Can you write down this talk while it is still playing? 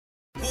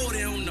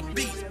40 on the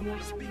beat. Cause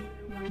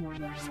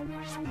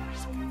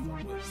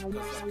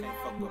I can't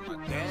fuck with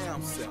my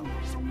damn self.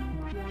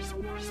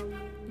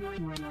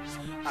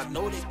 I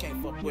know they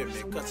can't fuck with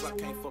me, cause I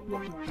can't fuck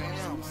with my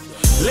damn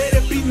self. Let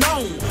it be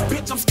known,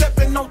 bitch, I'm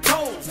stepping on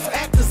toes.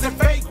 Actors and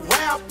fake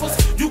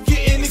rappers, you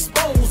getting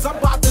exposed. I'm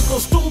about to go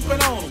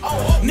stupid on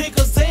them.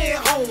 Niggas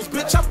and hoes,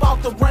 bitch, I'm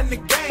about to run the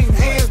game.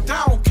 Hands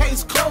down,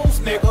 case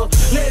closed, nigga.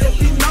 Let it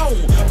be known,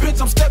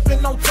 bitch, I'm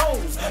stepping on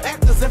toes.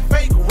 Actors and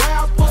fake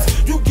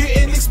rappers, you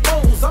getting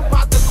exposed. I'm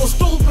about to go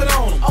stupid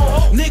on them.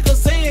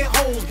 Niggas and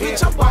hoes,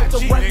 bitch, I'm about to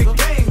run the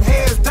game.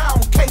 Hands down,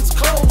 case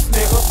closed,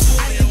 nigga.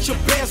 I ain't your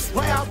best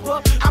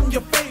rapper, I'm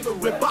your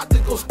favorite. About to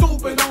go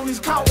stupid on these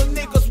calling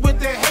niggas with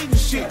their hating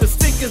shit. The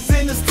stickers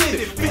in the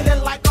city,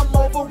 feeling like I'm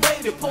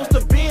overrated. Supposed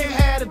to been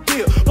had a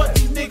deal, but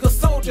these niggas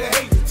soldier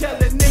hating.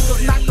 Telling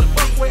niggas not to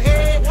fuck with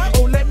head.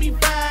 Oh, let me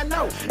find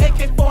out.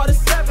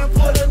 AK-47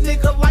 put a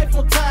nigga life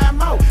on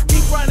time out.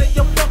 Keep running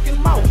your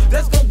fucking mouth,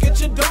 that's gon' get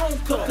your dome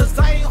cooked. Cause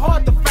I ain't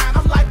hard to find,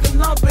 I'm like a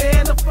number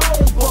in the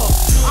phone book.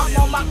 I'm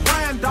on my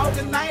grind, dog,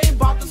 and I ain't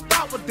about to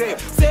stop with that.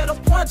 Said a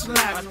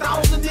punchline,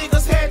 1,000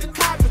 niggas had to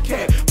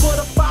copycat. Put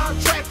a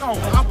 5-track on,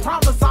 I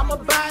promise I'm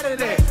about it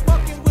that.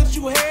 Fucking with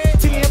you head,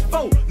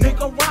 10-4,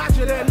 nigga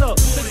Roger that. Look,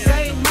 the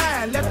game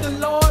mine, let the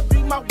Lord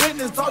be my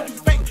witness. All you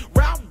fake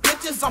rap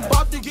bitches, I'm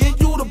about to give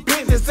you the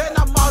business. And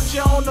I'm out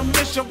here on a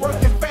mission,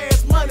 working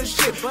fast money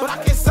shit. But I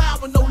can't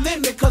sign with no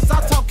limit, cause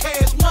I talk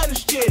cash money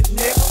shit,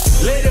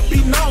 nigga. Let it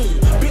be known,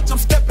 bitch, I'm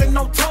stepping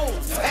on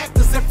toes.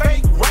 Actors and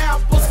fake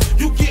rappers,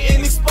 you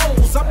getting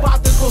exposed. I'm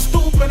about to go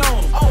stupid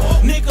on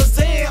them.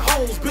 Niggas and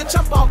hoes, bitch,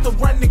 I'm about to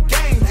run the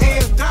game.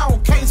 Hands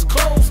down, case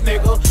closed,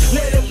 nigga.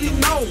 Let it be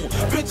known,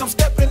 bitch, I'm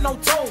stepping on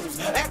toes.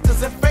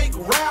 Actors and fake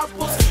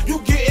rappers, you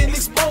getting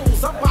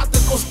exposed. I'm about to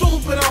go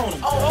stupid on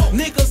them.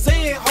 Niggas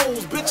and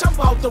hoes, bitch, I'm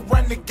about to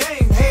run the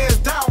game. Hands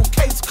down,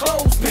 case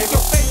closed, nigga.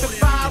 Fake the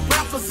 5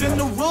 rappers in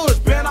the woods,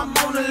 bet I'm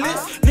on the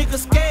list.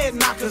 Niggas scared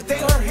now, cause they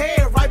her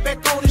hair right back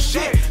on the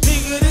shit.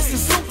 Nigga, this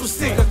is super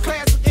sick, a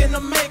classic in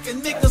the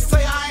making. Niggas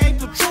say I ain't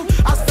the truth,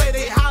 I say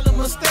they holler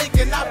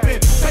mistaken. I've been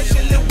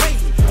patiently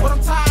waiting, but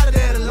I'm tired of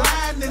that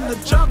line in the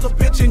jungle,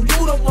 bitch, and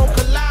you don't want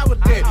collide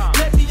with that.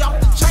 Let me off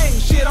the chain,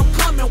 shit, I'm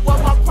coming where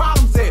my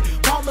problems at.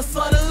 Mama,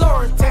 son, and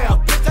Lauren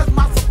Tail, bitch, that's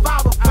my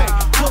survival pack.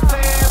 Put the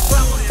ass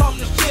rappers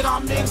talking shit,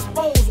 I'm the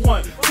exposed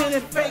one.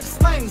 Sending fake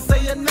slang,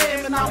 say your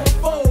name and I'm a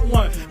bold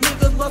one.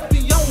 Niggas must be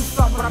on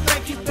something, but I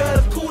think you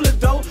better cool it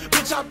though.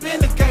 Bitch, I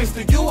been a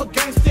gangster, you a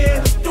gangster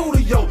in the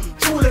studio.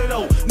 Truly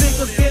though,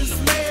 niggas been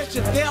smashed,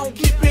 if they don't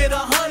keep it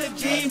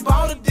 100, you ain't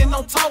bought it, then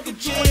don't talk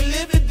it, you ain't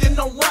live it, then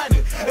don't run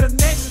it. And the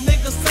next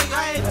nigga say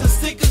I ain't the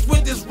sickest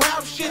with this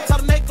rap shit, try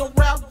to make them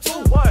rap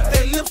too.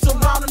 They lips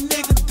around a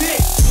nigga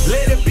dick.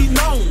 Let it be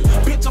known,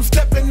 bitch, I'm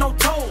stepping on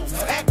toes.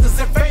 Actors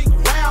and fake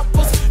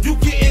rappers, you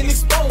getting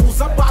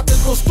exposed. I'm about to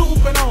go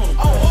stupid on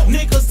them.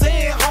 Niggas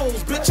and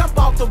hoes, bitch, I'm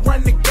about to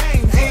run the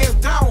game. Hands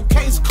down,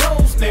 case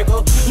closed,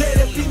 nigga. Let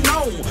it be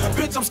known,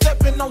 bitch, I'm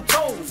stepping on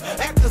toes.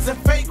 Actors and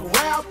fake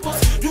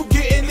rappers, you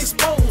getting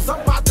exposed.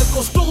 I'm about to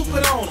go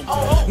stupid on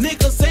them.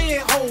 Niggas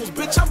and hoes,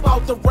 bitch, I'm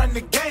about to run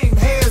the game.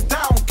 Hands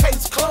down,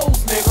 case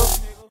closed,